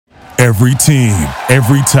Every team,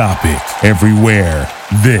 every topic, everywhere.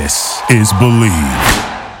 This is Believe.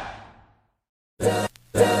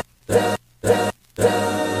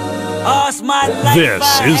 This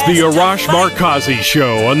is the Arash Markazi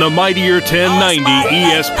Show on the Mightier 1090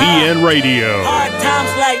 ESPN Radio.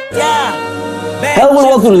 Hello and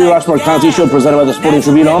welcome to the Arash Markazi Show, presented by the Sporting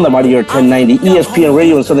Tribune on the Mightier 1090 ESPN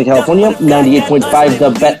Radio in Southern California, 98.5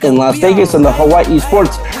 The Bet in Las Vegas, and the Hawaii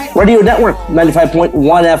Sports Radio Network, 95.1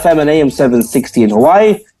 FM and AM 760 in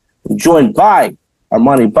Hawaii. I'm joined by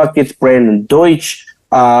Armani Buckets, Brandon Deutsch,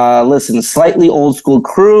 slightly old school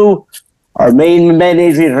crew. Our main man,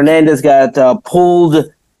 Adrian Hernandez, got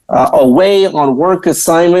pulled away on work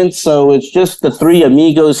assignments, so it's just the three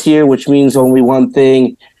amigos here, which means only one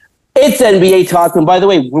thing. It's NBA talk. And by the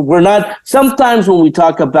way, we're not, sometimes when we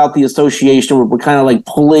talk about the association, we're kind of like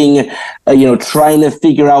pulling, trying to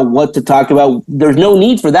figure out what to talk about. There's no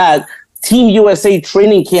need for that. Team USA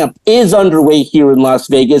training camp is underway here in Las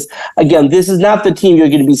Vegas. Again, this is not the team you're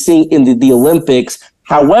going to be seeing in the Olympics.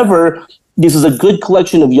 However, this is a good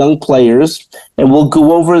collection of young players, and we'll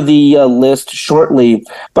go over the list shortly.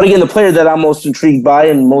 But again, the player that I'm most intrigued by,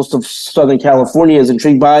 and most of Southern California is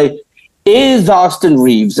intrigued by, is Austin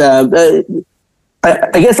Reaves. I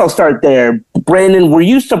guess I'll start there. Brandon, were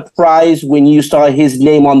you surprised when you saw his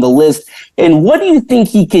name on the list? And what do you think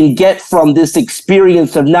he can get from this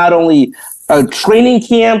experience of not only a training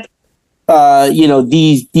camp,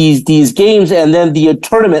 these games, and then the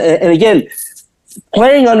tournament? And again,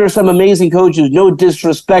 playing under some amazing coaches, no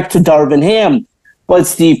disrespect to Darvin Ham, but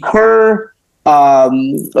Steve Kerr,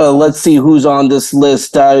 let's see who's on this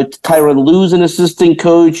list. Tyronn Lue's an assistant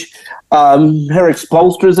coach. Eric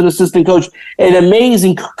Spoelstra's an assistant coach. An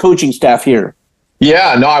amazing coaching staff here.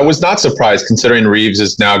 Yeah, no, I was not surprised considering Reaves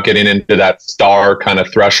is now getting into that star kind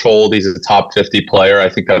of threshold. He's a top 50 player. I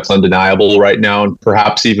think that's undeniable right now, and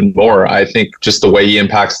perhaps even more. I think just the way he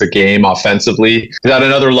impacts the game offensively is at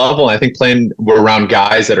another level. And I think playing around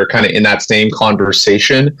guys that are kind of in that same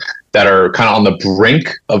conversation, that are kind of on the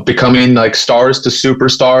brink of becoming like stars to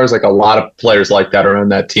superstars. Like a lot of players like that are on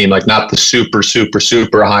that team, like not the super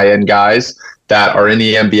high end guys that are in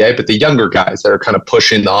the NBA, but the younger guys that are kind of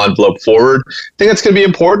pushing the envelope forward. I think that's going to be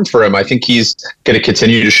important for him. I think he's going to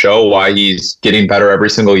continue to show why he's getting better every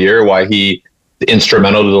single year, why he's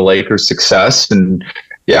instrumental to the Lakers' success. And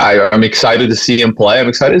yeah, I'm excited to see him play. I'm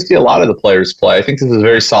excited to see a lot of the players play. I think this is a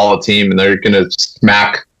very solid team, and they're going to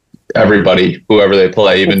smack everybody, whoever they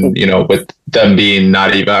play, even, with them being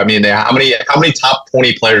not even, I mean, how many top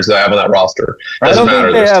 20 players do they have on that roster? Doesn't matter. I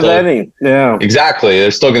don't think they have any. Yeah. Exactly.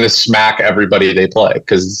 They're still going to smack everybody they play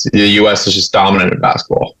because the U.S. is just dominant in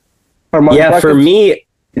basketball. Yeah, for me,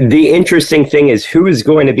 the interesting thing is who is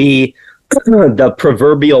going to be the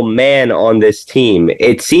proverbial man on this team.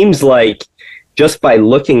 It seems like just by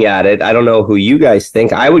looking at it, I don't know who you guys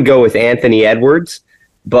think. I would go with Anthony Edwards.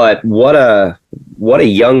 But what a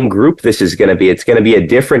young group this is going to be. It's going to be a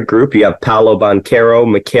different group. You have Paolo Banchero,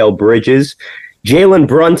 Mikal Bridges, Jalen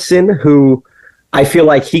Brunson, who I feel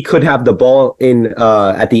like he could have the ball in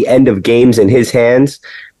at the end of games in his hands,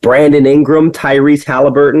 Brandon Ingram, Tyrese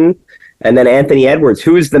Halliburton, and then Anthony Edwards.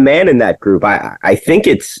 Who is the man in that group? I think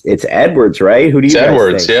it's Edwards, right? Who do you guys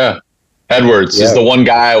Edwards, think? yeah. Edwards is the one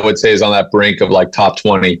guy I would say is on that brink of like top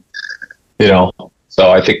 20,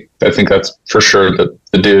 So I think that's for sure the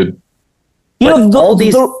dude. Let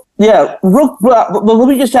me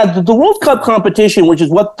just add the World Cup competition, which is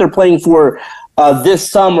what they're playing for this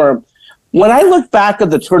summer. When I look back at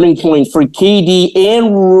the turning point for KD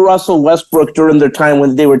and Russell Westbrook during their time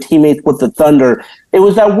when they were teammates with the Thunder, it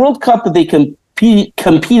was that World Cup that they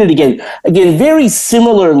competed again. Again, very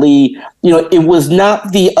similarly, it was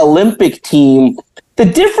not the Olympic team. The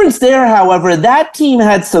difference there, however, that team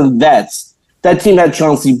had some vets. That team had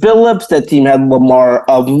Chauncey Billups. That team had Lamar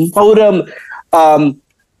Odom.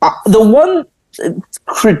 The one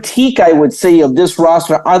critique I would say of this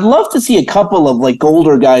roster, I'd love to see a couple of like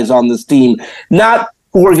older guys on this team, not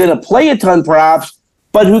who are going to play a ton perhaps,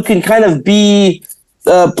 but who can kind of be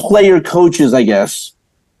player coaches, I guess.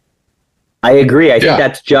 I agree. I think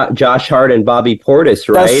that's Josh Hart and Bobby Portis,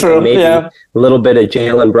 right? That's true. And maybe a little bit of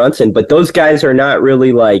Jalen Brunson, but those guys are not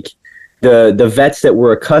really like the vets that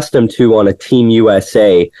we're accustomed to on a Team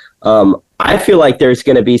USA. I feel like there's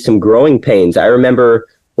going to be some growing pains. I remember,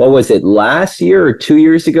 what was it, last year or 2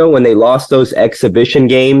 years ago when they lost those exhibition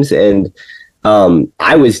games, and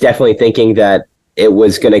I was definitely thinking that it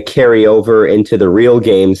was going to carry over into the real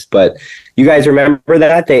games. But you guys remember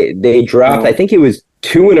that? They dropped, I think it was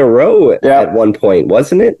 2 in a row at one point,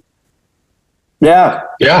 wasn't it? Yeah.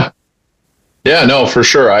 Yeah. Yeah, no, for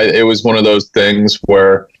sure. It was one of those things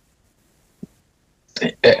where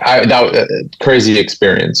Crazy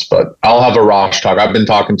experience, but I'll have Arash talk. I've been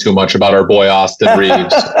talking too much about our boy Austin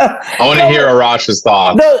Reaves. I want to hear Arash's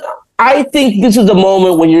thoughts. No, I think this is the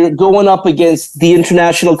moment when you're going up against the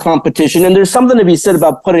international competition, and there's something to be said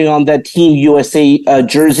about putting on that Team USA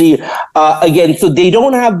jersey. Again, so they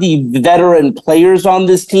don't have the veteran players on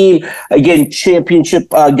this team. Again, championship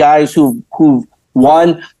guys who've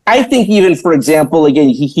won. I think even, for example, again,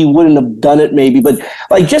 he wouldn't have done it maybe, but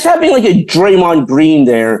like just having like a Draymond Green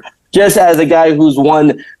there, just as a guy who's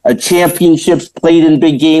won championships, played in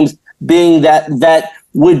big games, being that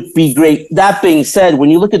would be great. That being said, when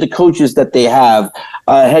you look at the coaches that they have,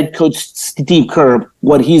 head coach Steve Kerr,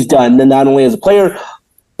 what he's done, and not only as a player,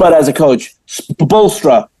 but as a coach,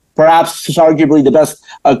 Spoelstra, perhaps arguably the best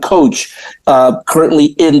coach currently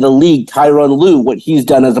in the league, Tyronn Lue, what he's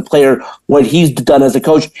done as a player, what he's done as a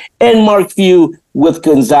coach, and Mark Few with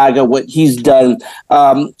Gonzaga, what he's done.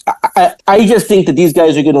 I just think that these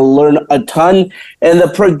guys are going to learn a ton. And the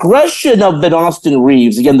progression of an Austin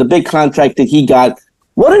Reaves, again, the big contract that he got,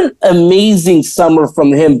 what an amazing summer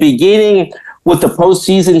from him, beginning with the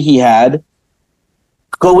postseason he had,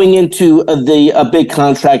 going into a big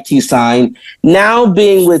contract he signed, now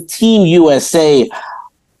being with Team USA.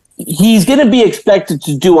 He's going to be expected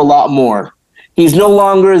to do a lot more. He's no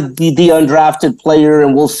longer the undrafted player,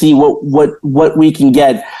 and we'll see what we can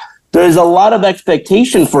get. There's a lot of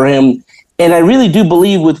expectation for him, and I really do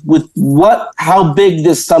believe with how big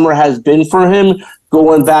this summer has been for him,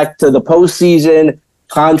 going back to the postseason,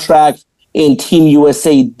 contract in Team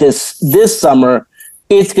USA this summer,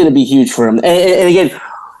 it's going to be huge for him. And again,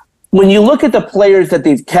 when you look at the players that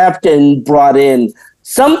they've kept and brought in,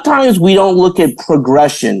 sometimes we don't look at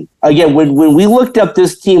progression. Again, when we looked up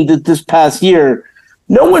this team this past year,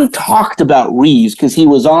 no one talked about Reaves because he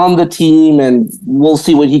was on the team, and we'll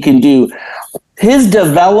see what he can do. His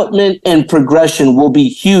development and progression will be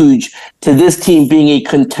huge to this team being a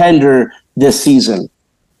contender this season.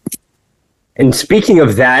 And speaking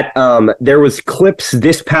of that, there was clips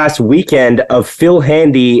this past weekend of Phil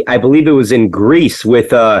Handy, I believe it was in Greece, with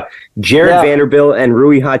Jared Vanderbilt and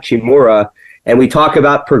Rui Hachimura, and we talk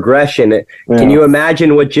about progression. Yeah. Can you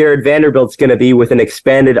imagine what Jared Vanderbilt's going to be with an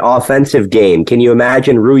expanded offensive game? Can you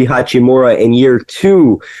imagine Rui Hachimura in year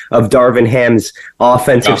 2 of Darvin Ham's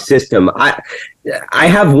offensive system? I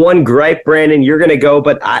have one gripe, Brandon. You're going to go,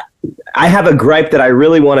 but I have a gripe that I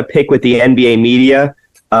really want to pick with the NBA media.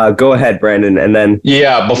 Go ahead, Brandon, and then...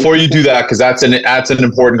 Yeah, before you do that, because that's an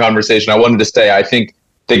important conversation, I wanted to say I think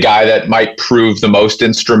the guy that might prove the most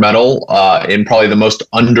instrumental in probably the most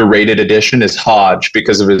underrated addition is Hodge,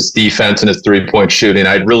 because of his defense and his three-point shooting.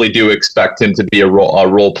 I really do expect him to be a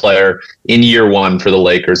role player in year 1 for the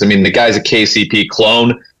Lakers. I mean, the guy's a KCP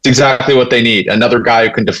clone. It's exactly what they need. Another guy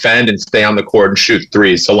who can defend and stay on the court and shoot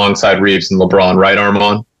threes alongside Reaves and LeBron, right,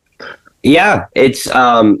 Armand? Yeah, it's,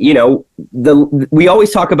 we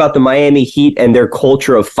always talk about the Miami Heat and their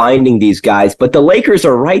culture of finding these guys, but the Lakers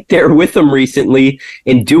are right there with them recently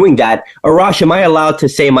in doing that. Arash, am I allowed to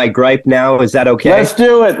say my gripe now? Is that okay? Let's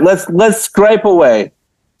do it. Let's gripe away.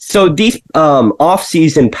 So these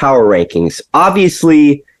off-season power rankings,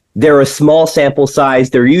 obviously they're a small sample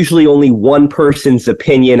size. They're usually only one person's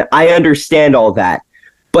opinion. I understand all that.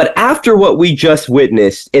 But after what we just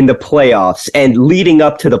witnessed in the playoffs and leading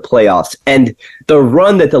up to the playoffs and the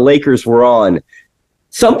run that the Lakers were on,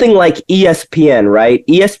 something like ESPN, right?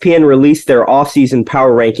 ESPN released their offseason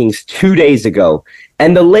power rankings 2 days ago,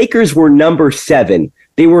 and the Lakers were number 7.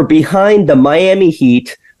 They were behind the Miami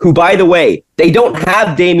Heat, who, by the way, they don't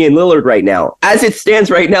have Damian Lillard right now. As it stands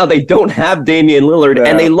right now, they don't have Damian Lillard,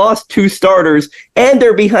 and they lost 2 starters, and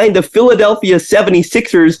they're behind the Philadelphia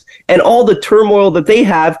 76ers and all the turmoil that they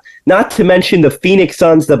have, not to mention the Phoenix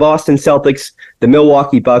Suns, the Boston Celtics, the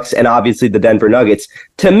Milwaukee Bucks, and obviously the Denver Nuggets.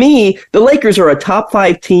 To me, the Lakers are a top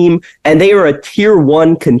 5 team, and they are a tier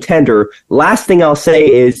 1 contender. Last thing I'll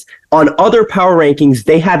say is, on other power rankings,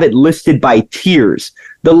 they have it listed by tiers.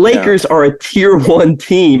 The Lakers are a tier 1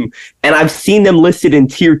 team, and I've seen them listed in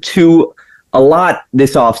tier 2 a lot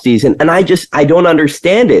this offseason, and I don't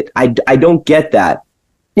understand it. I don't get that.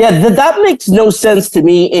 Yeah, that makes no sense to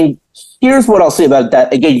me, and here's what I'll say about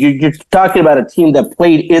that. Again, you're talking about a team that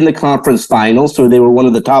played in the conference finals, so they were one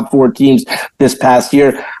of the top 4 teams this past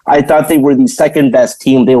year. I thought they were the second best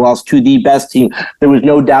team. They lost to the best team. There was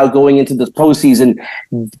no doubt going into this postseason.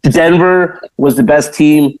 Denver was the best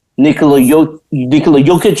team. Nikola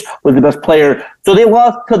Jokic was the best player. So they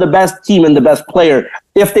lost to the best team and the best player.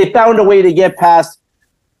 If they found a way to get past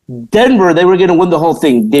Denver, they were going to win the whole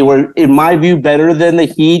thing. They were, in my view, better than the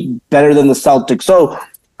Heat, better than the Celtics. So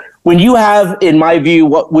when you have, in my view,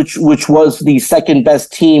 which was the second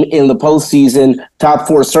best team in the postseason, top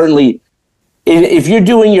four, certainly, if you're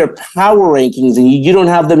doing your power rankings and you don't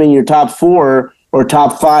have them in your top four or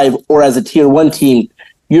top five or as a tier one team,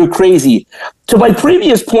 you're crazy. To my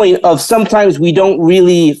previous point of sometimes we don't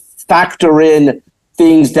really factor in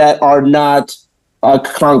things that are not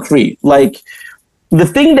concrete. Like, the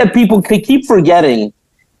thing that people keep forgetting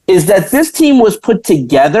is that this team was put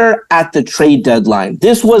together at the trade deadline.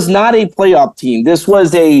 This was not a playoff team. This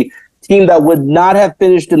was a team that would not have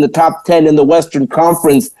finished in the top 10 in the Western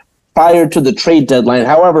Conference prior to the trade deadline.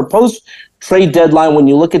 However, post-trade deadline, when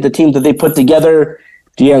you look at the team that they put together,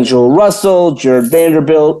 D'Angelo Russell, Jared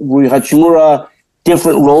Vanderbilt, Rui Hachimura,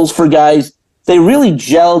 different roles for guys, they really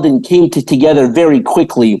gelled and came together very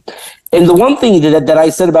quickly. And the one thing that I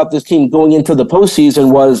said about this team going into the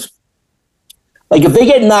postseason was, like, if they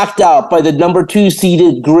get knocked out by the number 2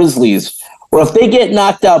 seeded Grizzlies, or if they get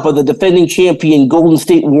knocked out by the defending champion Golden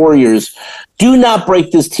State Warriors, do not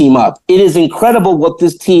break this team up. It is incredible what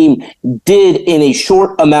this team did in a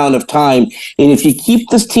short amount of time. And if you keep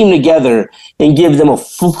this team together and give them a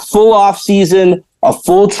full off season, a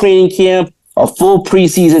full training camp, a full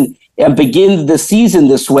preseason, and begin the season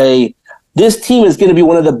this way, this team is going to be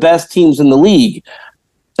one of the best teams in the league.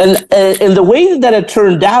 And the way that it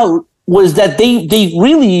turned out was that they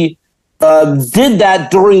really did that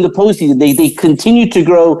during the postseason. They continued to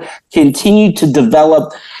grow, continued to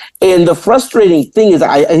develop. And the frustrating thing is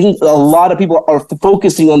I think a lot of people are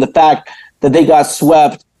focusing on the fact that they got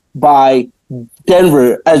swept by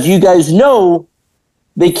Denver. As you guys know,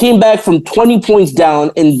 they came back from 20 points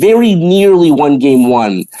down and very nearly won game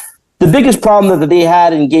 1. The biggest problem that they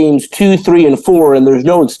had in games 2, 3, and 4, and there's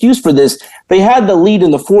no excuse for this, they had the lead in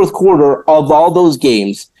the fourth quarter of all those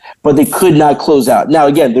games, but they could not close out. Now,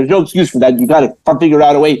 again, there's no excuse for that. You got to figure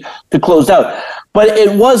out a way to close out. But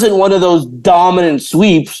it wasn't one of those dominant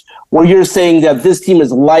sweeps where you're saying that this team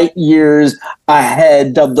is light years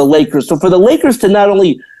ahead of the Lakers. So for the Lakers to not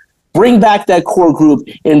only bring back that core group,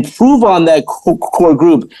 improve on that core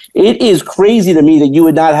group, it is crazy to me that you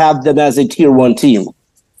would not have them as a tier 1 team.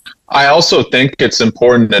 I also think it's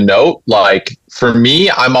important to note, like, for me,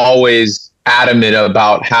 I'm always adamant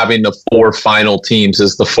about having the 4 final teams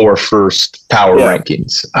as the 4 first power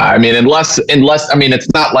rankings. I mean, unless, I mean, it's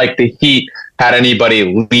not like the Heat had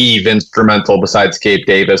anybody leave instrumental besides Gabe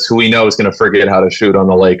Davis, who we know is going to forget how to shoot on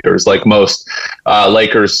the Lakers, like most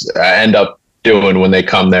Lakers end up doing when they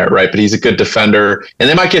come there, right? But he's a good defender, and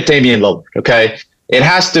they might get Damian Lillard, okay? It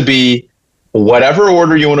has to be whatever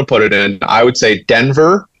order you want to put it in. I would say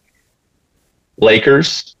Denver,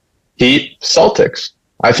 Lakers, Heat, Celtics.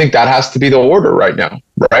 I think that has to be the order right now,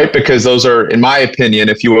 right? Because those are, in my opinion,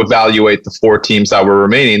 if you evaluate the 4 teams that were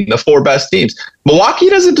remaining, the 4 best teams. Milwaukee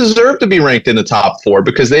doesn't deserve to be ranked in the top 4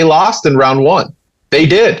 because they lost in round 1. They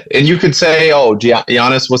did. And you could say, oh,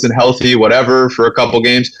 Giannis wasn't healthy, whatever, for a couple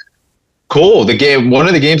games. Cool. One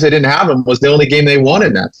of the games they didn't have him was the only game they won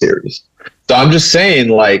in that series. So I'm just saying,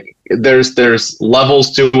 like, there's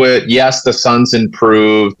levels to it. Yes, the Suns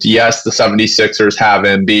improved. Yes, the 76ers have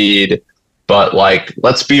Embiid. But, like,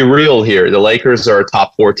 let's be real here. The Lakers are a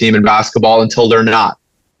top 4 team in basketball until they're not.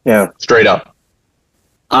 Yeah. Straight up.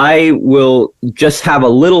 I will just have a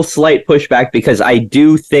little slight pushback because I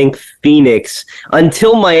do think Phoenix,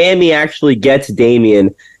 until Miami actually gets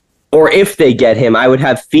Damian, or if they get him, I would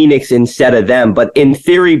have Phoenix instead of them. But in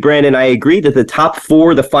theory, Brandon, I agree that the top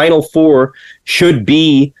 4, the final 4, should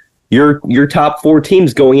be your top 4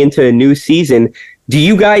 teams going into a new season. Do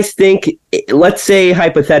you guys think, let's say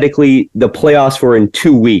hypothetically, the playoffs were in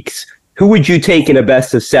 2 weeks, who would you take in a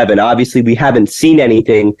best of 7? Obviously, we haven't seen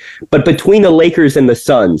anything, but between the Lakers and the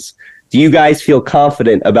Suns, do you guys feel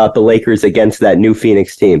confident about the Lakers against that new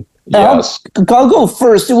Phoenix team? Yes. I'll go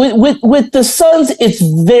first. With the Suns, it's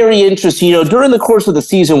very interesting. You know, during the course of the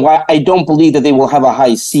season, why I don't believe that they will have a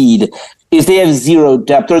high seed is they have zero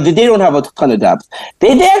depth, or they don't have a ton of depth.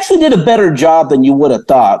 They actually did a better job than you would have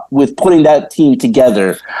thought with putting that team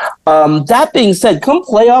together. That being said, come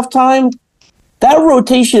playoff time, that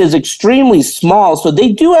rotation is extremely small, so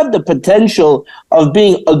they do have the potential of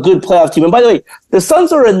being a good playoff team. And by the way, the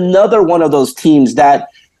Suns are another one of those teams that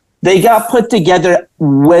they got put together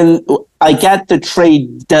when I got the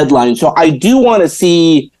trade deadline. So I do want to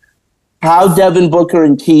see how Devin Booker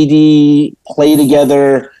and KD play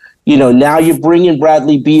together. You know, now you bring in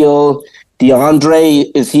Bradley Beal.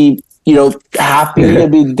 DeAndre, is he, you know, happy? I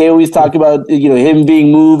mean, they always talk about, you know, him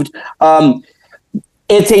being moved.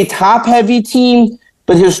 It's a top-heavy team,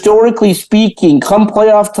 but historically speaking, come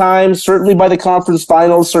playoff time, certainly by the conference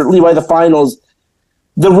finals, certainly by the finals,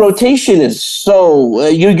 the rotation is so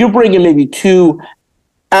you're bringing maybe 2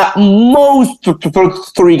 At most,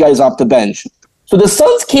 three guys off the bench. So the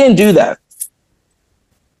Suns can do that.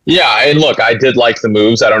 Yeah, and look, I did like the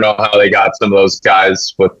moves. I don't know how they got some of those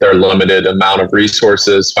guys with their limited amount of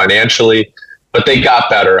resources financially, but they got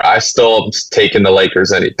better. I still am taking the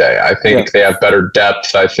Lakers any day. I think they have better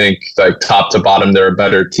depth. I think like top to bottom, they're a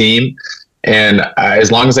better team. And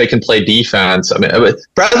as long as they can play defense, I mean,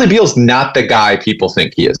 Bradley Beal's not the guy people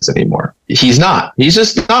think he is anymore. He's not. He's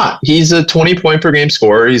just not. He's a 20-point per game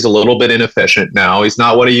scorer. He's a little bit inefficient now. He's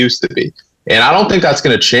not what he used to be. And I don't think that's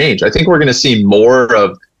going to change. I think we're going to see more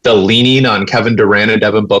of the leaning on Kevin Durant and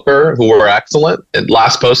Devin Booker, who were excellent in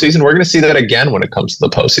last postseason. We're going to see that again when it comes to the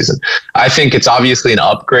postseason. I think it's obviously an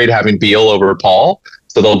upgrade having Beal over Paul.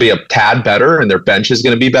 So they'll be a tad better, and their bench is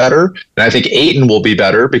going to be better. And I think Ayton will be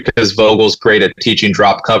better because Vogel's great at teaching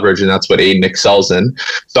drop coverage, and that's what Ayton excels in.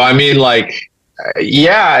 So, I mean, like,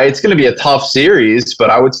 yeah, it's going to be a tough series, but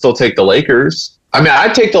I would still take the Lakers. I mean,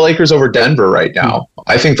 I'd take the Lakers over Denver right now.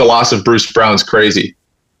 I think the loss of Bruce Brown's crazy.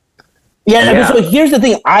 Yeah, I mean, so here's the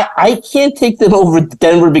thing. I can't take them over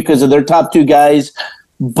Denver because of their top two guys,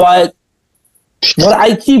 but what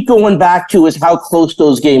I keep going back to is how close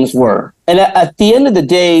those games were. And at the end of the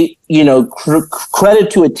day, you know,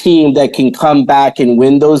 credit to a team that can come back and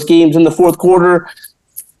win those games in the fourth quarter,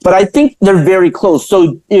 but I think they're very close.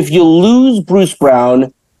 So if you lose Bruce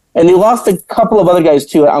Brown, and they lost a couple of other guys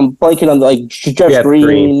too, I'm blanking on like Jeff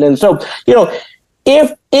Green. And so, you know,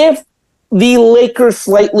 if the Lakers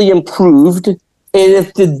slightly improved, and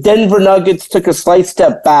if the Denver Nuggets took a slight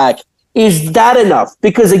step back, is that enough?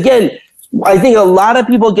 Because again, I think a lot of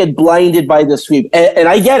people get blinded by the sweep, and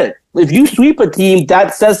I get it. If you sweep a team,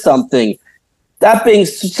 that says something. That being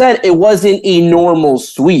said, it wasn't a normal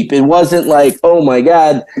sweep. It wasn't like, oh my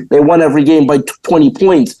God, they won every game by 20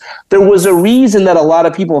 points. There was a reason that a lot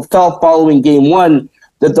of people felt following game one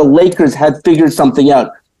that the Lakers had figured something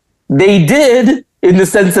out. They did, in the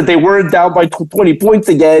sense that they weren't down by 20 points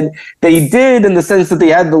again. They did in the sense that they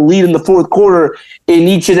had the lead in the fourth quarter in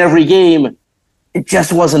each and every game. It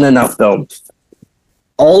just wasn't enough, though.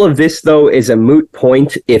 All of this, though, is a moot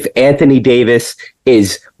point if Anthony Davis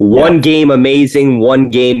is one game amazing, one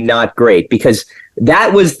game not great, because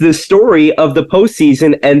that was the story of the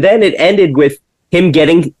postseason, and then it ended with him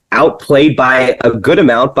getting outplayed by a good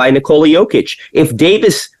amount by Nikola Jokic. If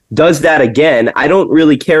Davis does that again, I don't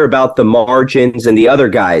really care about the margins and the other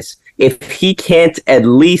guys. If he can't at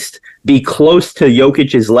least be close to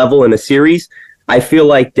Jokic's level in a series, I feel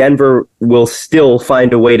like Denver will still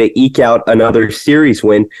find a way to eke out another series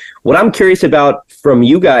win. What I'm curious about from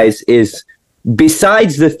you guys is,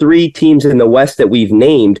 besides the three teams in the West that we've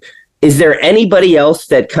named, is there anybody else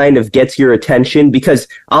that kind of gets your attention? Because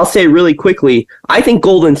I'll say really quickly, I think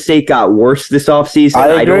Golden State got worse this offseason.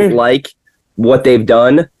 I don't like what they've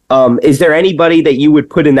done. Is there anybody that you would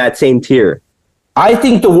put in that same tier? I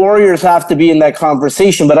think the Warriors have to be in that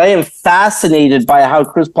conversation, but I am fascinated by how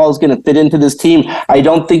Chris Paul is going to fit into this team. I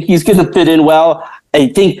don't think he's going to fit in well. I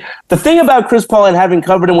think the thing about Chris Paul and having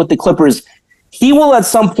covered him with the Clippers, he will at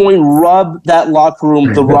some point rub that locker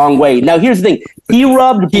room the wrong way. Now, here's the thing. He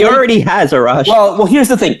already has, Arash. Well, here's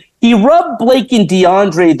the thing. He rubbed Blake and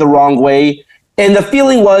DeAndre the wrong way, and the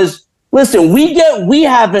feeling was, listen, we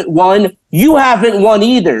haven't won, you haven't won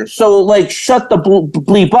either, so, like, shut the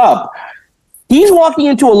bleep up. He's walking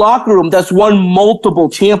into a locker room that's won multiple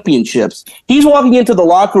championships. He's walking into the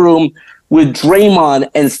locker room with Draymond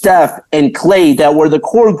and Steph and Clay that were the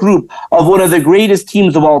core group of one of the greatest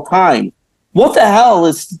teams of all time. What the hell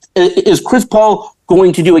is Chris Paul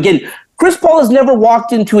going to do? Again, Chris Paul has never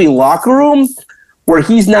walked into a locker room where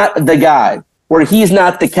he's not the guy, where he's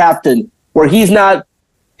not the captain, where he's not,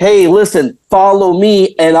 hey, listen, follow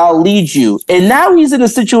me and I'll lead you. And now he's in a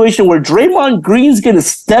situation where Draymond Green's going to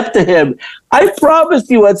step to him. I promise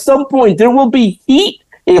you at some point there will be heat,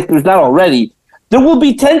 if there's not already. There will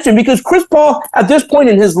be tension because Chris Paul, at this point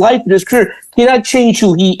in his life and his career, cannot change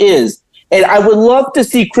who he is. And I would love to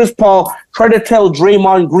see Chris Paul try to tell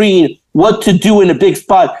Draymond Green what to do in a big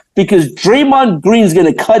spot, because Draymond Green's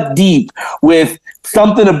going to cut deep with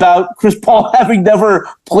something about Chris Paul having never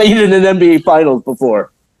played in an NBA Finals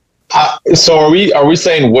before. So are we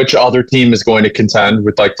saying which other team is going to contend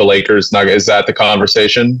with, like, the Lakers, Nuggets? Is that the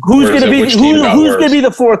conversation? Who's going to be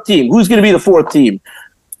the fourth team? Who's going to be the fourth team?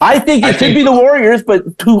 I think it could be the Warriors, but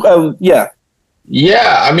yeah.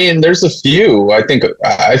 Yeah, I mean, there's a few. I think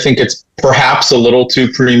it's perhaps a little too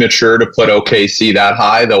premature to put OKC that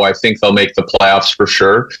high, though I think they'll make the playoffs for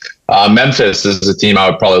sure. Memphis is a team I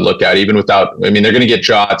would probably look at, even without, I mean, they're going to get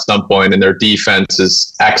Ja at some point, and their defense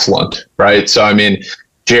is excellent, right? So, I mean,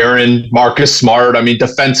 Jaren, Marcus Smart. I mean,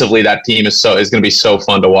 defensively, that team is going to be so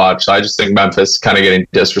fun to watch. So I just think Memphis is kind of getting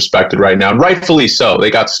disrespected right now, and rightfully so.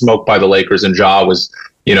 They got smoked by the Lakers, and Ja was,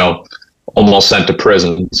 almost sent to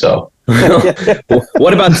prison. So,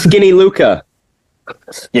 what about skinny Luka?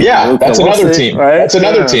 Yeah, that's another team. Right? That's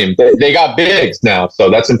another team. They got bigs now, so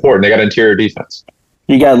that's important. They got interior defense.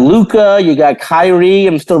 You got Luka, you got Kyrie.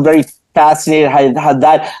 I'm still very fascinated how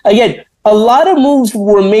that, again, a lot of moves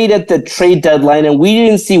were made at the trade deadline, and we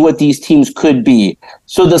didn't see what these teams could be.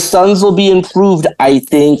 So the Suns will be improved, I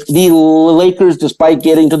think. The Lakers, despite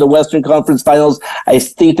getting to the Western Conference Finals, I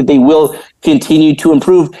think that they will continue to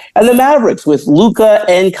improve. And the Mavericks, with Luka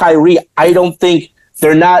and Kyrie, I don't think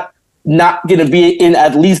they're not going to be in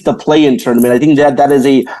at least the play-in tournament. I think that is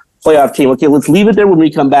a playoff team. Okay, let's leave it there when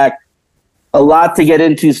we come back. A lot to get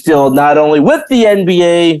into still, not only with the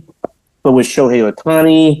NBA, but with Shohei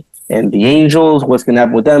Ohtani and the Angels, what's going to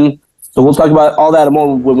happen with them. So we'll talk about all that and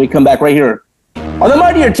more when we come back right here on the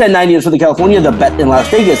Mightier 1090 in Southern California, the Bet in Las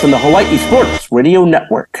Vegas, and the Hawaii Sports Radio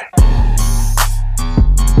Network.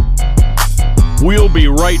 We'll be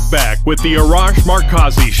right back with the Arash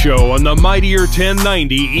Markazi Show on the Mightier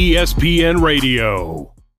 1090 ESPN Radio.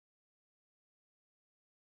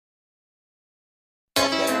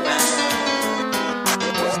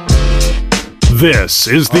 This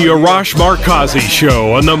is the Arash Markazi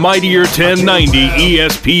Show on the Mightier 1090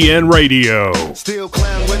 ESPN Radio.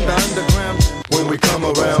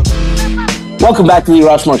 Welcome back to the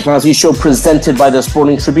Arash Markazi Show, presented by the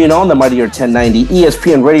Sporting Tribune on the Mightier 1090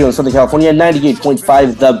 ESPN Radio in Southern California,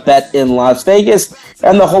 98.5 The Bet in Las Vegas,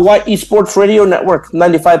 and the Hawaii Sports Radio Network,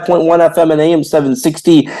 95.1 FM and AM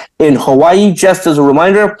 760 in Hawaii. Just as a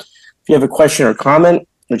reminder, if you have a question or comment,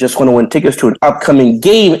 or just want to win tickets to an upcoming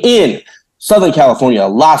game in Southern California,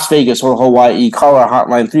 Las Vegas, or Hawaii, call our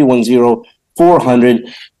hotline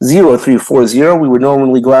 310-400-0340. We would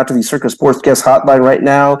normally go out to the Circus Sports guest hotline right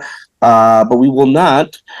now, but we will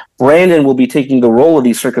not. Brandon will be taking the role of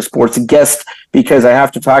the Circus Sports guest because I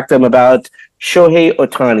have to talk to him about Shohei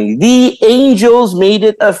Ohtani. The Angels made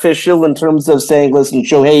it official in terms of saying, listen,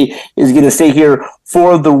 Shohei is going to stay here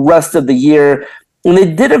for the rest of the year. And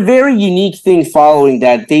they did a very unique thing following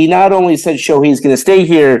that. They not only said Shohei is going to stay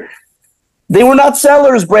here, they were not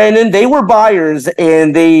sellers, Brandon. They were buyers,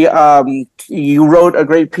 and you wrote a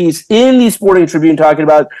great piece in the Sporting Tribune talking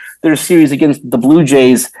about their series against the Blue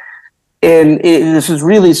Jays, and this is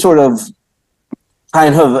really sort of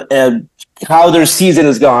kind of how their season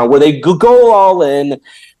has gone, where they go all in,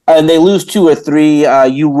 and they lose 2 or 3.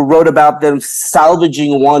 You wrote about them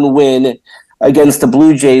salvaging 1 win against the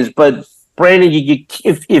Blue Jays, but Brandon,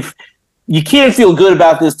 if you can't feel good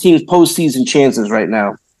about this team's postseason chances right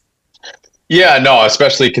now. Yeah, no,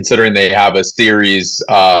 especially considering they have a series,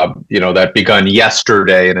 that begun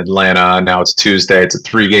yesterday in Atlanta. Now it's Tuesday. It's a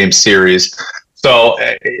 3-game series. So,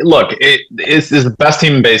 look, it's the best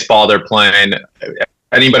team in baseball. They're playing.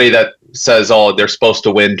 Anybody that says, oh, they're supposed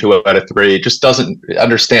to win 2 out of 3 just doesn't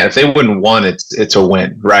understand. If they win 1, it's a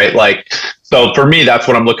win, right? So for me, that's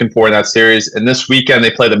what I'm looking for in that series. And this weekend,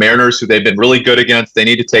 they play the Mariners, who they've been really good against. They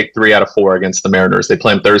need to take 3 out of 4 against the Mariners. They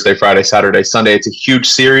play them Thursday, Friday, Saturday, Sunday. It's a huge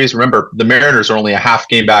series. Remember, the Mariners are only a half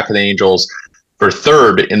game back of the Angels for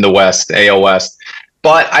 3rd in the West, AL West.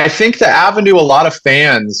 But I think the avenue a lot of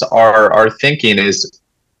fans are thinking is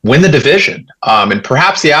win the division. And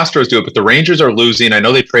perhaps the Astros do it, but the Rangers are losing. I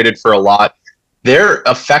know they traded for a lot. They're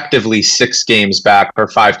effectively 6 games back or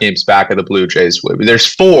 5 games back of the Blue Jays. There's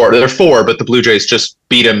 4, but the Blue Jays just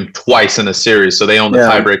beat them twice in the series, so they own the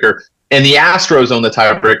tiebreaker. And the Astros own the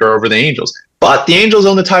tiebreaker over the Angels. But the Angels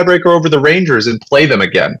own the tiebreaker over the Rangers and play them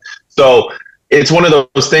again. So it's one of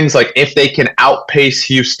those things, like if they can outpace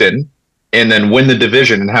Houston and then win the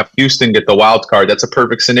division and have Houston get the wild card, that's a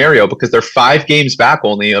perfect scenario because they're 5 games back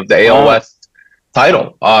only of the AL West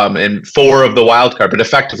title, and 4 of the wild card, but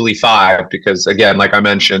effectively 5 because, again, like I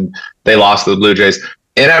mentioned, they lost to the Blue Jays.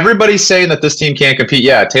 And everybody's saying that this team can't compete.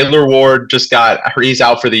 Yeah, Taylor Ward he's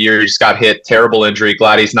out for the year. He just got hit, terrible injury.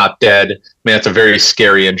 Glad he's not dead. Man, it's a very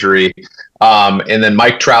scary injury. And then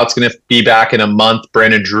Mike Trout's going to be back in a month.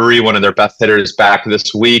 Brandon Drury, one of their best hitters, back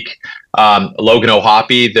this week. Logan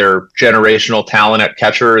O'Hoppe, their generational talent at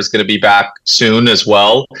catcher, is going to be back soon as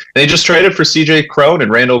well. And they just traded for CJ Cron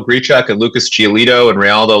and Randall Grichuk and Lucas Giolito and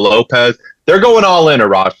Reynaldo Lopez. They're going all in,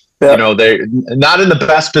 Arash. Yep. They're not in the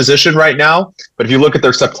best position right now, but if you look at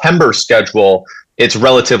their September schedule, it's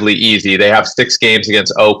relatively easy. They have 6 games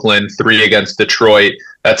against Oakland, 3 against Detroit.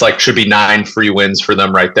 That's should be 9 free wins for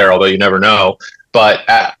them right there, although you never know. But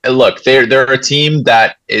look, they're a team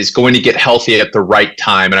that is going to get healthy at the right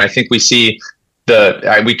time, and I think we see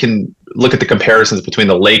we can look at the comparisons between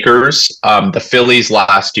the Lakers, the Phillies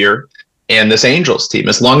last year, and this Angels team.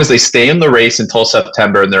 As long as they stay in the race until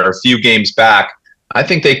September and there are a few games back, I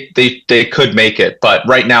think they could make it. But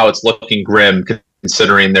right now it's looking grim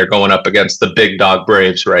considering they're going up against the big dog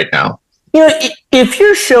Braves right now. If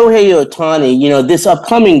you're Shohei Ohtani, this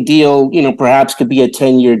upcoming deal, perhaps could be a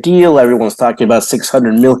 10-year deal. Everyone's talking about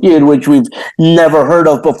 $600 million, which we've never heard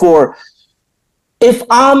of before. If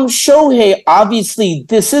I'm Shohei, obviously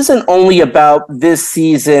this isn't only about this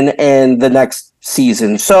season and the next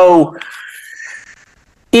season. So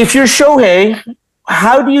if you're Shohei,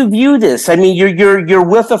 how do you view this? I mean, you're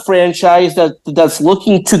with a franchise that's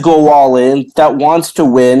looking to go all in, that wants to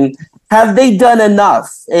win. Have they done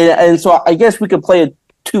enough? And so I guess we could play it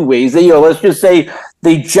two ways. Let's just say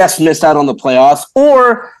they just missed out on the playoffs,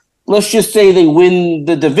 or let's just say they win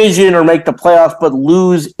the division or make the playoffs but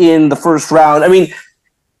lose in the first round. I mean,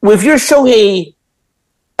 with your Shohei,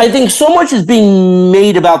 I think so much is being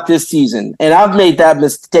made about this season, and I've made that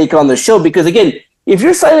mistake on the show because, again, if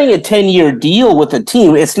you're signing a 10-year deal with a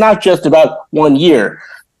team, it's not just about 1 year.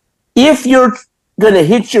 If you're going to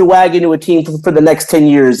hitch your wagon to a team for the next 10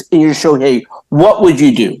 years in your Shohei, what would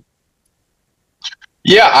you do?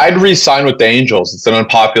 Yeah, I'd re-sign with the Angels. It's an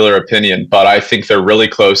unpopular opinion, but I think they're really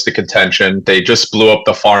close to contention. They just blew up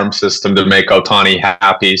the farm system to make Ohtani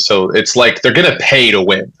happy. So it's like they're going to pay to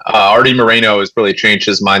win. Artie Moreno has really changed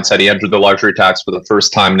his mindset. He entered the luxury tax for the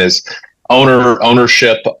first time in his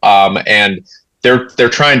ownership, and they're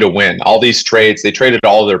trying to win. All these trades, they traded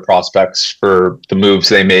all of their prospects for the moves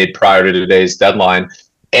they made prior to today's deadline.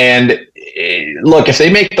 And look, if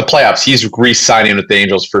they make the playoffs, he's re-signing with the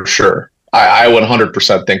Angels for sure. I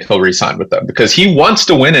 100% think he'll re-sign with them because he wants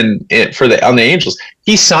to win on the Angels.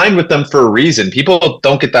 He signed with them for a reason. People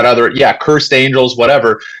don't get that cursed Angels,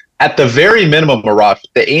 whatever. At the very minimum, Arash,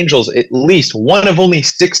 the Angels, at least one of only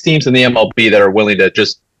 6 teams in the MLB that are willing to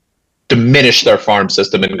just diminish their farm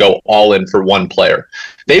system and go all in for one player.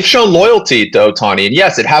 They've shown loyalty to Ohtani, and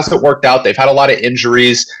yes, it hasn't worked out. They've had a lot of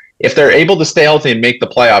injuries. If they're able to stay healthy and make the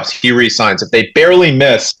playoffs, he re-signs. If they barely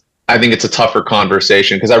miss, I think it's a tougher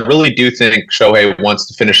conversation because I really do think Shohei wants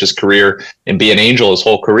to finish his career and be an Angel his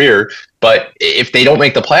whole career. But if they don't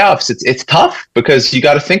make the playoffs, it's tough because you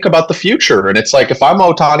got to think about the future. And it's like, if I'm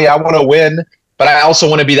Ohtani, I want to win, but I also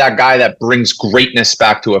want to be that guy that brings greatness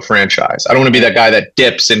back to a franchise. I don't want to be that guy that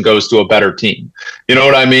dips and goes to a better team. You know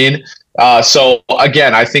what I mean? So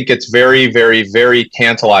again, I think it's very, very, very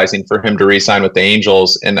tantalizing for him to re-sign with the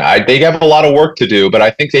Angels, and they have a lot of work to do, but I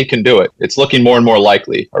think they can do it. It's looking more and more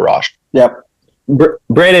likely, Arash. Yep.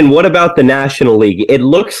 Brandon, what about the National League? It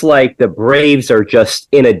looks like the Braves are just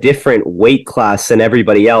in a different weight class than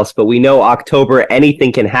everybody else, but we know October,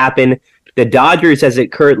 anything can happen. The Dodgers, as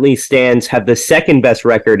it currently stands, have the second best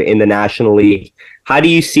record in the National League. How do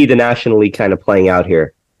you see the National League kind of playing out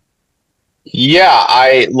here? Yeah,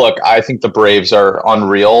 I think the Braves are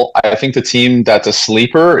unreal. I think the team that's a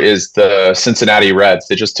sleeper is the Cincinnati Reds.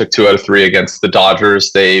 They just took 2 out of 3 against the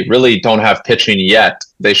Dodgers. They really don't have pitching yet.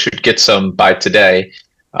 They should get some by today,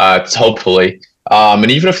 hopefully. And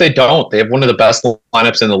even if they don't, they have one of the best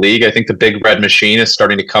lineups in the league. I think the big red machine is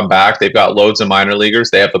starting to come back. They've got loads of minor leaguers.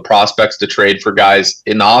 They have the prospects to trade for guys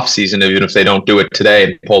in the offseason, even if they don't do it today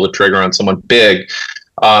and pull the trigger on someone big.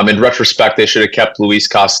 In retrospect, they should have kept Luis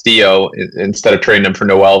Castillo instead of trading him for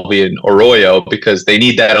Noelvi and Arroyo because they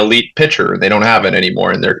need that elite pitcher. They don't have it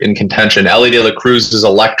anymore, and they're in contention. Ellie De La Cruz is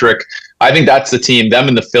electric. I think that's the team. Them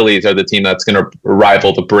and the Phillies are the team that's going to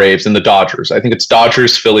rival the Braves and the Dodgers. I think it's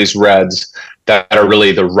Dodgers, Phillies, Reds that are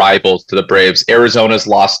really the rivals to the Braves. Arizona's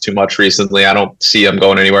lost too much recently. I don't see them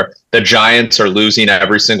going anywhere. The Giants are losing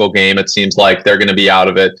every single game. It seems like they're going to be out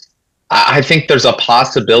of it. I think there's a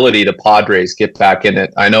possibility the Padres get back in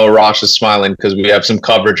it. I know Arash is smiling because we have some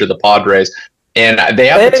coverage of the Padres, and they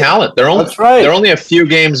have the talent. They're only a few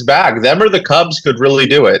games back. Them or the Cubs could really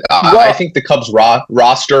do it. I think the Cubs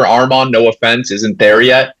roster, Armand, no offense, isn't there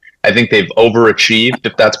yet. I think they've overachieved,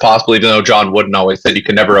 if that's possible, even though John Wooden always said you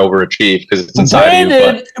can never overachieve because it's inside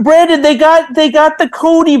you. Brandon, they got the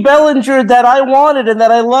Cody Bellinger that I wanted and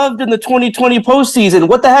that I loved in the 2020 postseason.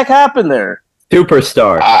 What the heck happened there?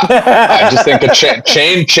 Superstar. I just think a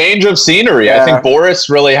change of scenery. Yeah. I think Boris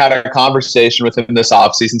really had a conversation with him this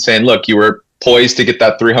offseason saying, look, you were poised to get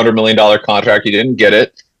that $300 million contract. You didn't get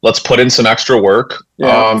it. Let's put in some extra work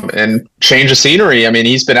and change the scenery. I mean,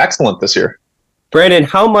 he's been excellent this year. Brandon,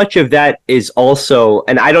 how much of that is also,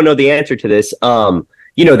 and I don't know the answer to this,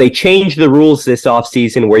 they changed the rules this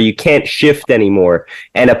offseason where you can't shift anymore.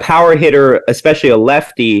 And a power hitter, especially a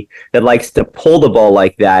lefty that likes to pull the ball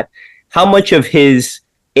like that, how much of his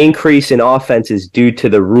increase in offense is due to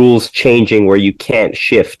the rules changing where you can't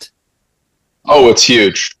shift? Oh, it's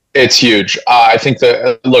huge. It's huge. I think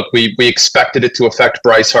that, look, we expected it to affect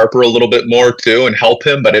Bryce Harper a little bit more too and help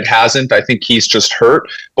him, but it hasn't. I think he's just hurt.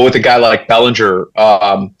 But with a guy like Bellinger,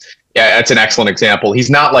 yeah, that's an excellent example. He's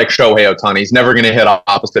not like Shohei Ohtani. He's never going to hit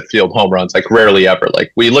opposite field home runs, like rarely ever.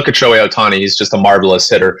 Like we look at Shohei Ohtani, he's just a marvelous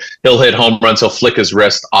hitter. He'll hit home runs. He'll flick his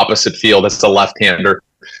wrist opposite field. That's a left-hander.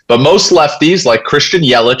 But most lefties, like Christian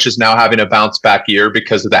Yelich, is now having a bounce back year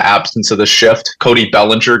because of the absence of the shift. Cody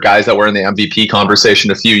Bellinger, guys that were in the MVP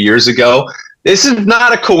conversation a few years ago. This is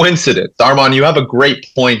not a coincidence. Armand, you have a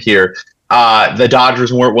great point here. The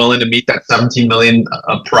Dodgers weren't willing to meet that $17 million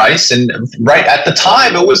price. And right at the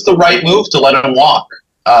time, it was the right move to let him walk.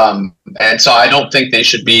 And so I don't think they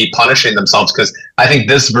should be punishing themselves because I think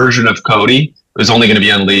this version of Cody is only going to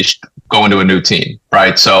be unleashed going to a new team,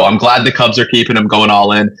 right? So I'm glad the Cubs are keeping him going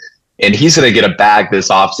all in. And he's going to get a bag this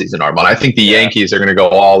offseason, Armand. I think the Yankees are going to go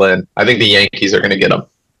all in. I think the Yankees are going to get him.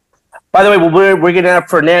 By the way, we're going to have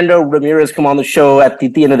Fernando Ramirez come on the show at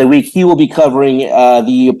the end of the week. He will be covering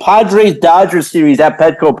the Padres-Dodgers series at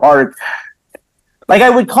Petco Park. Like, I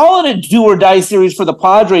would call it a do-or-die series for the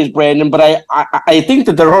Padres, Brandon, but I think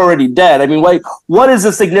that they're already dead. I mean, what is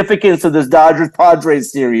the significance of this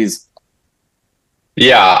Dodgers-Padres series?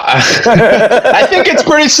 Yeah, I think it's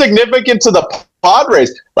pretty significant to the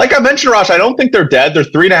Padres. Like I mentioned, Rosh, I don't think they're dead. They're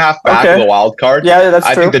 3.5 back of the wild card. Yeah, that's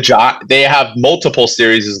true. I think they have multiple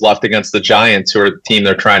series left against the Giants, who are the team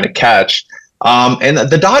they're trying to catch. And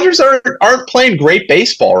the Dodgers aren't playing great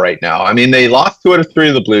baseball right now. I mean, they lost 2 out of 3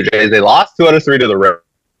 to the Blue Jays. They lost 2 out of 3 to the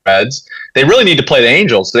Reds. They really need to play the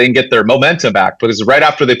Angels so they can get their momentum back, because right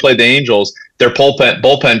after they played the Angels, their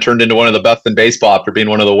bullpen turned into one of the best in baseball after being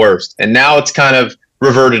one of the worst. And now it's kind of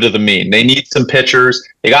reverted to the mean. They need some pitchers.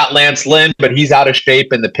 They got Lance Lynn, but he's out of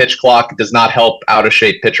shape, and the pitch clock does not help out of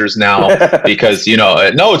shape pitchers now because,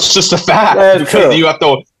 no, it's just a fact. Because you have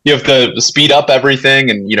to speed up everything,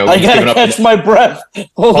 and I gotta catch my breath.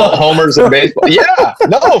 Homers in baseball. Yeah,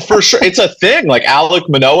 no, for sure. It's a thing. Like Alek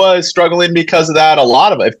Manoah is struggling because of that. A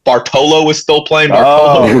lot of it. If Bartolo was still playing,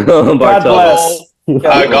 God bless.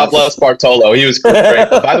 God bless Bartolo. He was great.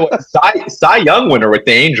 By the way, Cy Young winner with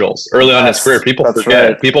the Angels early on in his career. People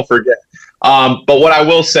forget. Right. People forget. But what I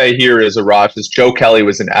will say here is, Arash, is Joe Kelly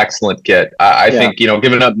was an excellent get. I think,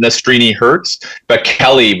 giving up Nastrini hurts, but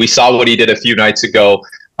Kelly, we saw what he did a few nights ago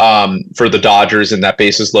for the Dodgers in that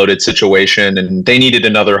bases loaded situation, and they needed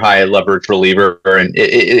another high leverage reliever, and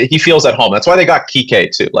he feels at home. That's why they got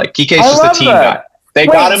Kike too. Like Kike's just a team guy. They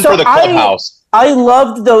got him for the clubhouse. I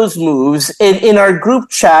loved those moves. In our group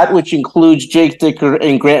chat, which includes Jake Dicker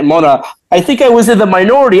and Grant Mona, I think I was in the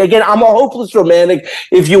minority. Again, I'm a hopeless romantic.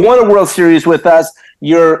 If you won a World Series with us,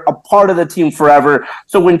 you're a part of the team forever.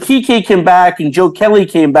 So when Kike came back and Joe Kelly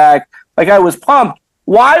came back, I was pumped.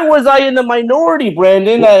 Why was I in the minority,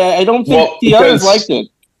 Brandon? I don't think the others liked it.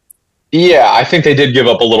 Yeah, I think they did give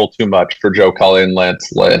up a little too much for Joe Kelly and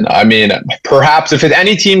Lance Lynn. I mean, perhaps if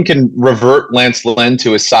any team can revert Lance Lynn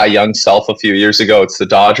to his Cy Young self a few years ago, it's the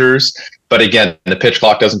Dodgers. But again, the pitch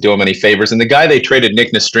clock doesn't do him any favors. And the guy they traded,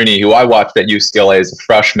 Nick Nastrini, who I watched at UCLA as a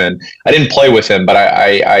freshman, I didn't play with him, but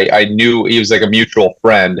I knew he was like a mutual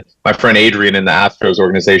friend. My friend Adrian in the Astros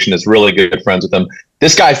organization is really good friends with him.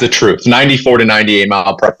 This guy's the truth. 94 to 98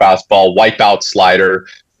 mile per fastball, wipeout slider,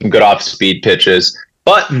 some good off-speed pitches.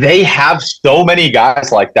 But they have so many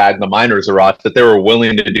guys like that in the minors, Arash, that they were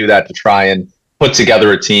willing to do that to try and put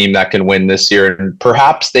together a team that can win this year. And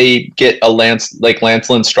perhaps they get a Lance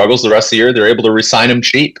Lynn struggles the rest of the year. They're able to re-sign him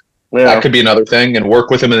cheap. Yeah. That could be another thing, and work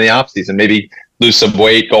with him in the offseason. Maybe lose some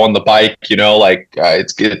weight, go on the bike.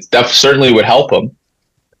 It certainly would help him.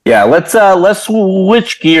 Yeah, let's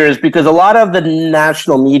switch gears, because a lot of the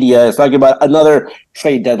national media is talking about another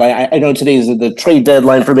trade deadline. I know today is the trade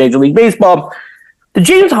deadline for Major League Baseball. The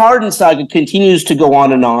James Harden saga continues to go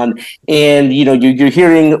on, and you're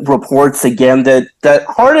hearing reports again that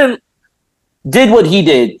Harden did what he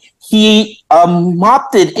did. He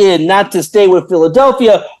opted in not to stay with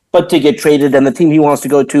Philadelphia, but to get traded, and the team he wants to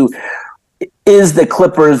go to is the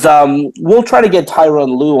Clippers. We'll try to get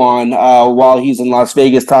Tyronn Lue on while he's in Las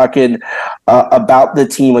Vegas talking about the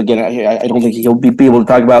team again. I don't think he'll be able to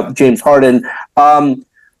talk about James Harden.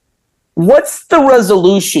 What's the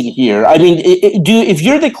resolution here? I mean, if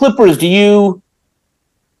you're the Clippers, do you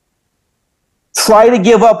try to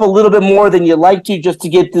give up a little bit more than you like to just to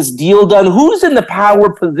get this deal done? Who's in the power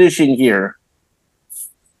position here?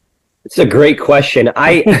 It's a great question.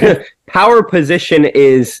 Power position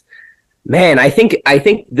is, man, I think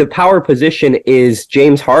the power position is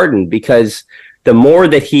James Harden, because the more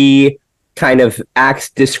that he kind of acts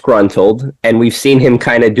disgruntled, and we've seen him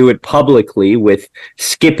kind of do it publicly with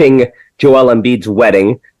skipping Joel Embiid's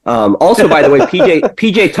wedding Also, by the way,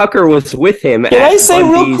 PJ Tucker was with him. Can I say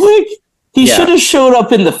real quick? He should have showed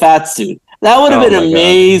up in the fat suit. That would have been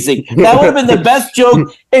amazing. That would have been the best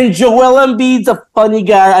joke. And Joel Embiid's a funny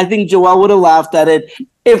guy. I think Joel would have laughed at it.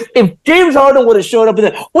 If James Harden would have showed up in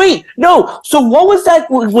that. Wait, no. So what was that?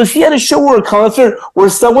 Was he at a show or a concert where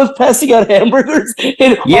someone's passing out hamburgers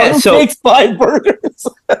and Harden takes 5 burgers?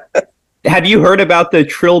 Have you heard about the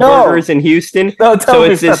Trill Burgers in Houston? No, so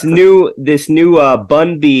it's this new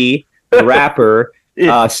Bun B rapper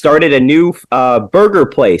started a new burger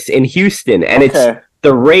place in Houston, and it's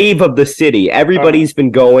the rave of the city. Everybody's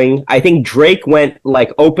been going. I think Drake went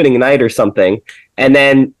like opening night or something. And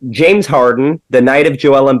then James Harden, the night of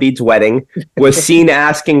Joel Embiid's wedding, was seen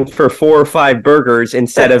asking for 4 or 5 burgers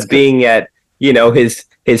instead of being at,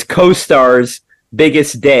 his co-star's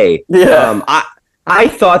biggest day. Yeah. I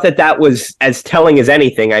thought that was as telling as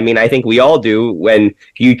anything. I mean, I think we all do when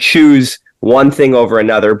you choose one thing over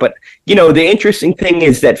another. But, the interesting thing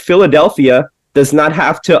is that Philadelphia does not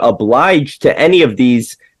have to oblige to any of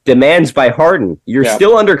these demands by Harden. You're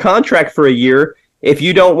still under contract for a year. If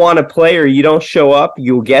you don't want to play or you don't show up,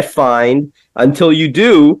 you'll get fined until you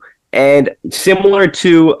do. And similar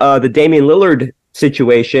to the Damian Lillard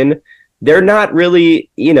situation, they're not really,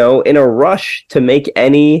 in a rush to make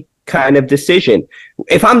any kind of decision.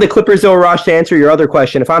 If I'm the Clippers, though, Rosh, to answer your other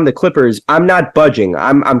question, if I'm the Clippers, I'm not budging.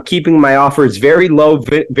 I'm keeping my offers very low,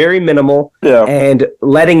 very minimal, and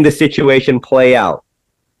letting the situation play out.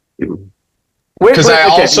 Because I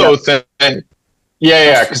also think,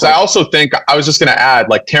 because I also think, I was just going to add,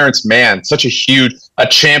 like Terrence Mann, such a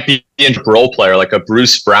champion role player, like a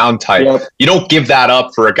Bruce Brown type. Yep. You don't give that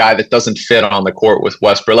up for a guy that doesn't fit on the court with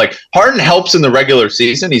Westbrook. Like Harden helps in the regular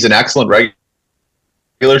season. He's an excellent regular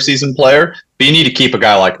season player, but you need to keep a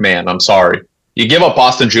guy like Mann. I'm sorry. You give up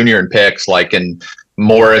Boston Jr. and picks and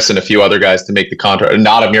Morris and a few other guys to make the contract.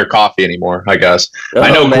 Not Amir Coffey anymore, I guess.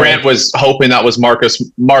 I know Grant was hoping that was Marcus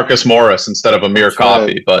Morris instead of Amir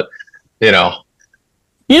Coffey, but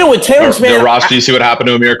with Terrence Mann, Ross, do you see what happened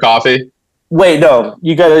to Amir Coffey? Wait, no,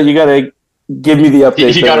 you gotta give me the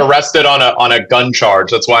update. He got arrested on a gun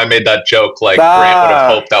charge. That's why I made that joke. Like Grant would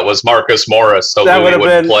have hoped that was Marcus Morris, so Louis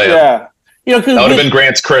wouldn't play him. Yeah. That would have been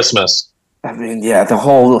Grant's Christmas. I mean, the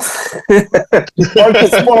whole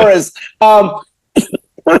Marcus Morris.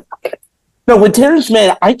 No, with Terrence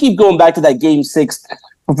Mann, I keep going back to that Game 6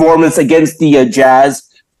 performance against the Jazz,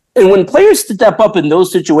 and when players step up in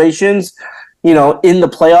those situations, in the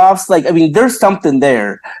playoffs, there's something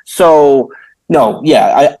there. So, no,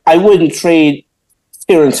 I wouldn't trade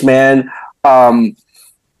Terrence Mann.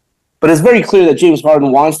 But it's very clear that James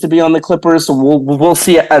Harden wants to be on the Clippers, so we'll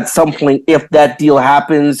see at some point if that deal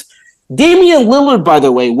happens. Damian Lillard, by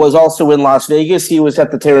the way, was also in Las Vegas. He was at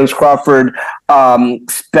the Terrence Crawford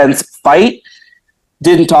Spence fight.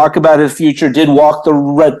 Didn't talk about his future, did walk the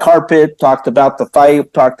red carpet, talked about the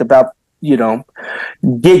fight, talked about getting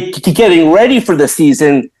ready for the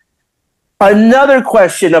season. Another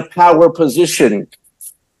question of power position.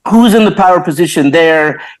 Who's in the power position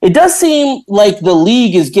there? It does seem like the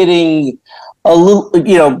league is getting a little,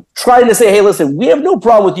 trying to say, hey, listen, we have no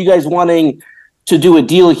problem with you guys wanting to do a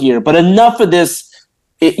deal here, but enough of this,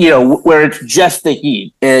 where it's just the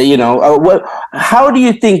Heat. How do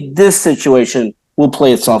you think this situation will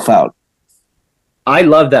play itself out? I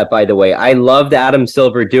love that, by the way. I loved Adam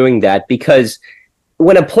Silver doing that because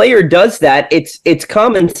when a player does that, it's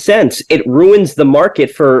common sense. It ruins the market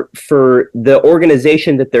for the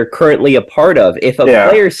organization that they're currently a part of. If a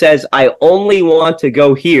player says, I only want to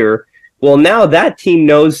go here, well, now that team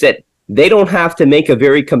knows that they don't have to make a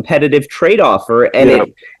very competitive trade offer,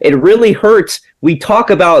 and it really hurts. We talk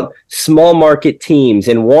about small market teams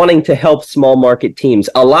and wanting to help small market teams.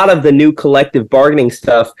 A lot of the new collective bargaining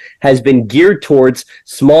stuff has been geared towards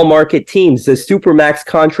small market teams, the Supermax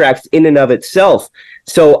contracts in and of itself.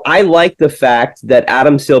 So I like the fact that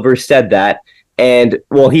Adam Silver said that, and,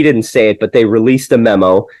 well, he didn't say it, but they released a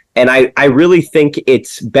memo, and I really think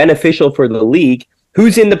it's beneficial for the league.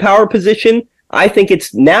 Who's in the power position? I think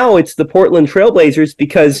it's the Portland Trailblazers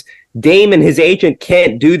because Dame and his agent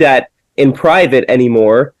can't do that in private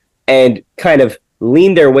anymore and kind of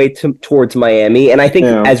lean their way towards Miami. And I think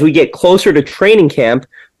as we get closer to training camp,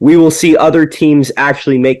 we will see other teams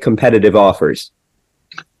actually make competitive offers.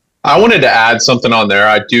 I wanted to add something on there.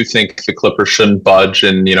 I do think the Clippers shouldn't budge,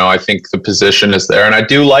 and I think the position is there. And I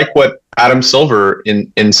do like what Adam Silver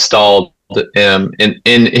installed in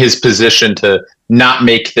his position to not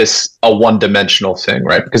make this a one-dimensional thing,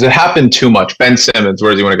 right? Because it happened too much. Ben Simmons,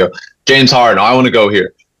 where does he want to go? James Harden, I want to go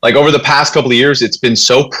here. Like over the past couple of years, it's been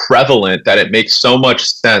so prevalent that it makes so much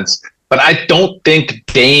sense. But I don't think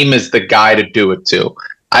Dame is the guy to do it to.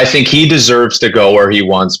 I think he deserves to go where he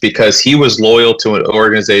wants because he was loyal to an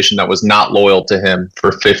organization that was not loyal to him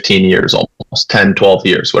for 15 years, almost 10, 12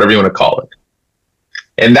 years, whatever you want to call it.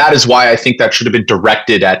 And that is why I think that should have been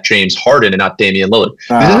directed at James Harden and not Damian Lillard.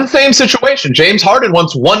 This is the same situation. James Harden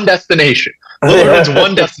wants one destination. Lillard wants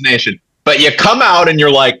one destination. But you come out and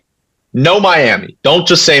you're like, no Miami. Don't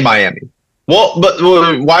just say Miami. Well, but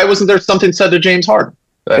why wasn't there something said to James Harden?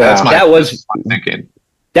 That's my thinking.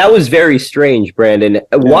 That was very strange, Brandon. Yeah.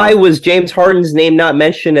 Why was James Harden's name not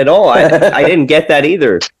mentioned at all? I didn't get that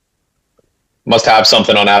either. Must have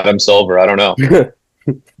something on Adam Silver. I don't know.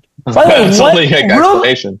 By the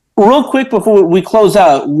way, real quick before we close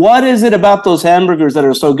out, what is it about those hamburgers that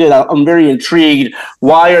are so good? I'm very intrigued.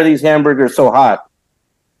 Why are these hamburgers so hot?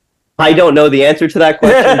 I don't know the answer to that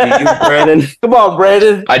question. Do you, Brandon? Come on,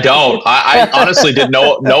 Brandon. I don't. I honestly didn't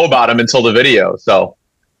know about him until the video. So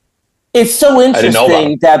it's so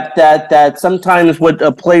interesting that sometimes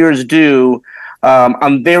what players do.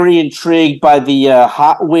 I'm very intrigued by the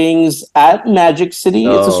hot wings at Magic City.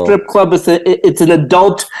 It's a strip club. It's an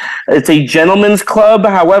adult. It's a gentleman's club.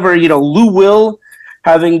 However, Lou Will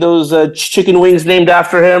having those chicken wings named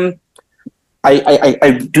after him.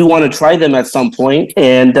 I do want to try them at some point.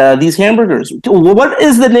 And these hamburgers. What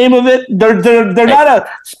is the name of it? They're not a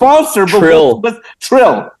sponsor, but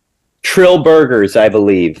Trill. Trill Burgers, I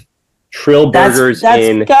believe. Trill Burgers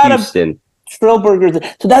in Houston. Trill Burgers.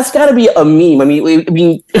 So that's got to be a meme. I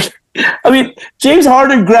mean, James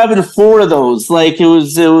Harden grabbing 4 of those. Like it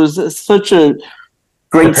was such a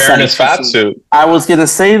great preparing his fat suit. I was gonna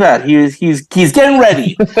say that he's getting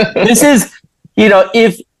ready. This is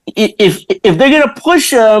if they're gonna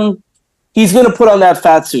push him, he's gonna put on that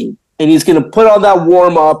fat suit and he's gonna put on that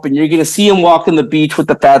warm up, and you're gonna see him walking the beach with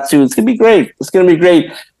the fat suit. It's gonna be great. It's gonna be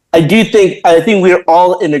great. I think we're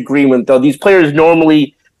all in agreement though. These players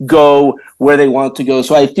normally go where they want to go.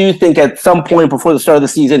 So I do think at some point before the start of the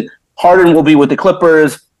season, Harden will be with the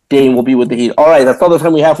Clippers, Dame will be with the Heat. All right, that's all the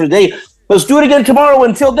time we have for today. Let's do it again tomorrow.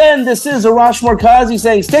 Until then, this is Arash Markazi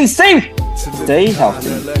saying stay safe, stay healthy.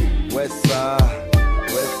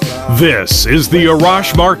 This is the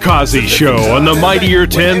Arash Markazi Show on the Mightier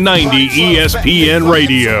 1090 ESPN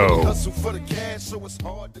Radio.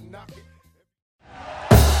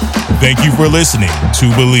 Thank you for listening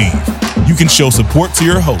to Believe. You can show support to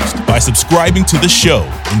your host by subscribing to the show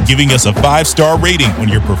and giving us a 5-star rating on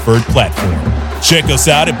your preferred platform. Check us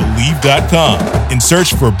out at Believe.com and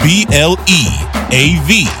search for BLEAV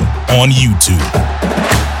on YouTube.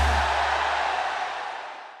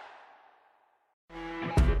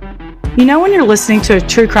 You know when you're listening to a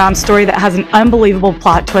true crime story that has an unbelievable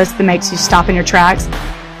plot twist that makes you stop in your tracks?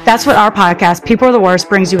 That's what our podcast, People Are the Worst,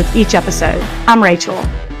 brings you with each episode. I'm Rachel.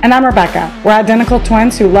 And I'm Rebecca. We're identical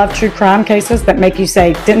twins who love true crime cases that make you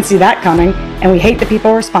say, didn't see that coming, and we hate the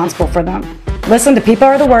people responsible for them. Listen to People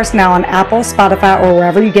Are the Worst now on Apple, Spotify, or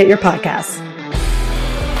wherever you get your podcasts.